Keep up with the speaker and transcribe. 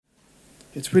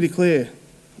It's pretty clear.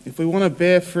 If we want to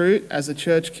bear fruit as a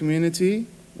church community,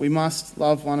 we must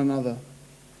love one another.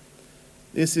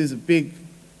 This is a big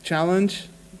challenge.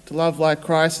 To love like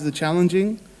Christ is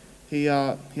challenging. He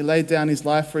laid down his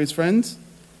life for his friends.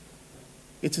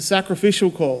 It's a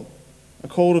sacrificial call, a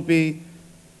call to be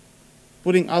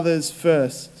putting others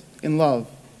first in love.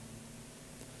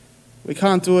 We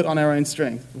can't do it on our own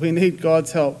strength. We need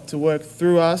God's help to work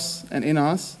through us and in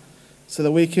us so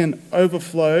that we can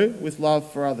overflow with love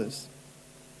for others.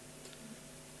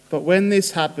 But when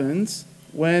this happens,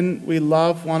 when we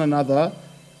love one another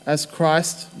as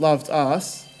Christ loved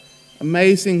us,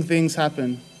 amazing things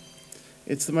happen.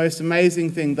 It's the most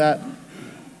amazing thing that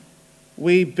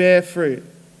we bear fruit.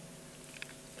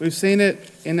 We've seen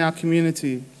it in our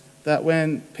community that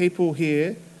when people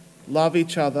here love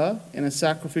each other in a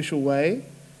sacrificial way,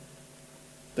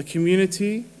 the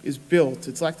community is built.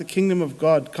 It's like the kingdom of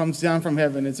God comes down from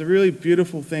heaven. It's a really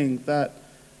beautiful thing that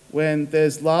when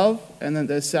there's love and then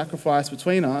there's sacrifice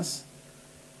between us,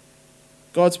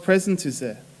 God's presence is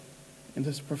there in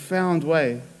this profound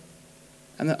way.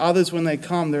 And then others, when they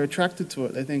come, they're attracted to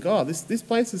it. They think, oh, this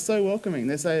place is so welcoming.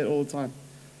 They say it all the time.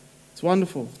 It's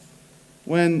wonderful.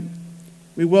 When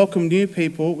we welcome new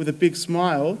people with a big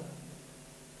smile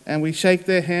and we shake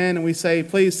their hand and we say,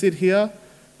 please sit here,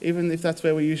 even if that's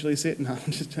where we usually sit. No,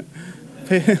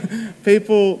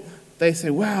 people, they say,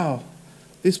 wow,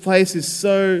 this place is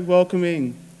so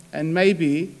welcoming. And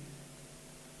maybe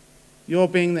you're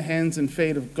being the hands and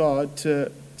feet of God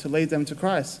to lead them to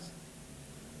Christ.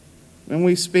 When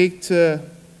we speak to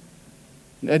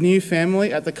a new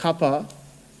family at the cuppa,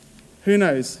 who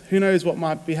knows? Who knows what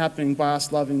might be happening by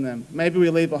us loving them? Maybe we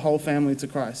lead a whole family to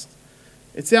Christ.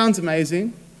 It sounds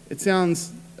amazing. It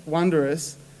sounds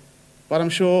wondrous. But I'm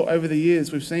sure over the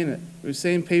years we've seen it. We've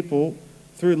seen people,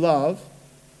 through love,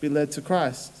 be led to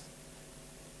Christ.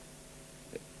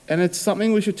 And it's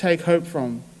something we should take hope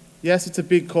from. Yes, it's a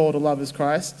big call to love as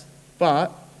Christ,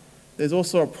 but there's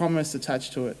also a promise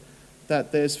attached to it,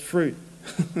 that there's fruit.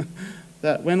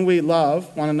 That when we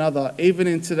love one another, even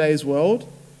in today's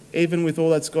world, even with all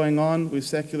that's going on with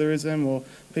secularism or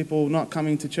people not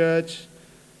coming to church,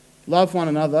 love one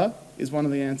another is one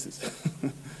of the answers.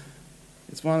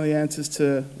 It's one of the answers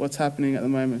to what's happening at the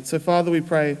moment. So Father, we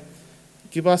pray,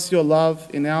 give us your love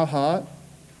in our heart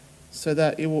so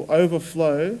that it will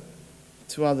overflow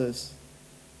to others.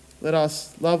 Let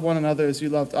us love one another as you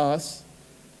loved us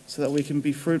so that we can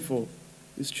be fruitful.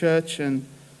 This church and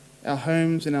our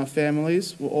homes and our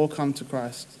families will all come to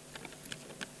Christ.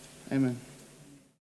 Amen.